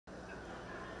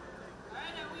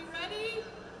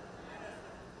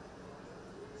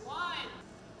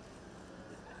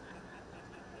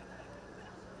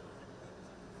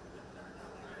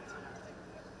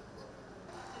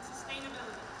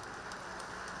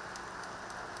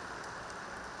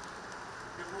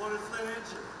wanted Flint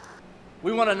Engine.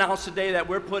 We want to announce today that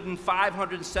we're putting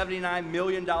 $579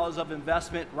 million of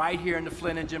investment right here in the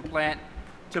Flint Engine plant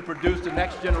to produce the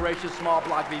next generation small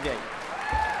block V8.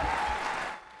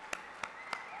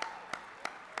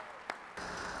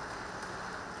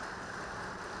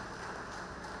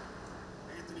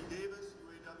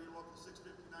 Local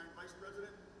 659 Vice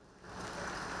President.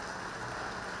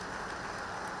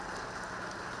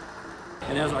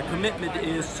 And as our commitment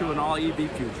is to an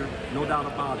all-EV future, no doubt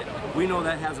about it, we know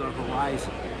that has a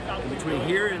horizon. And between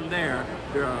here and there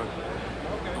are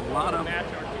a lot of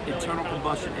internal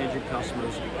combustion engine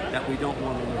customers that we don't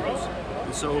want to lose.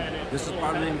 And so this is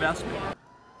part of the investment.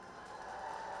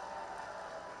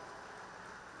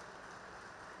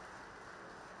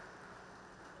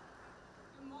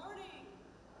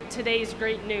 Today's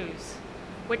great news,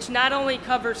 which not only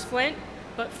covers Flint,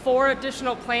 but 4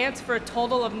 additional plants for a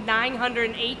total of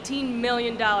 $918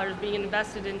 million being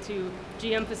invested into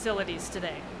GM facilities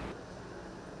today.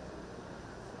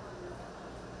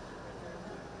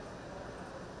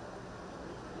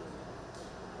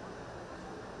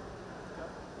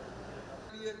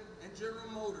 And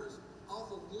General Motors off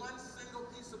of one single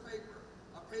piece of paper,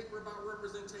 a paper about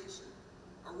representation,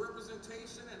 a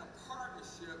representation and a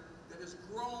partnership that has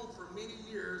grown for many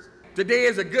years. Today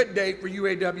is a good day for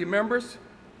UAW members,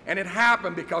 and it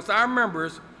happened because our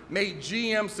members made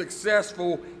GM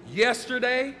successful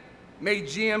yesterday, made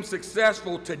GM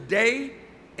successful today,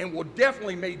 and will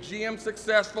definitely make GM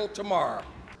successful tomorrow.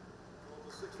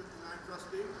 Local 659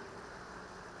 trustee.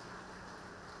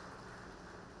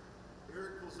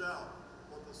 Eric Cozell,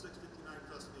 local 659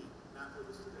 trustee, not with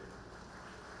us today.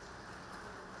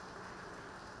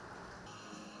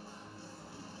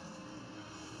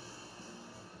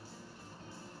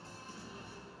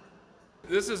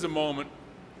 This is a moment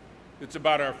that's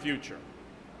about our future.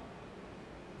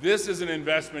 This is an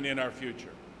investment in our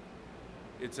future.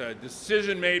 It's a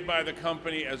decision made by the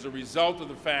company as a result of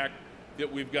the fact that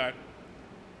we've got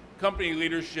company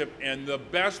leadership and the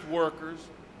best workers,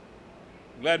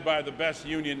 led by the best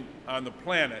union on the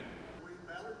planet,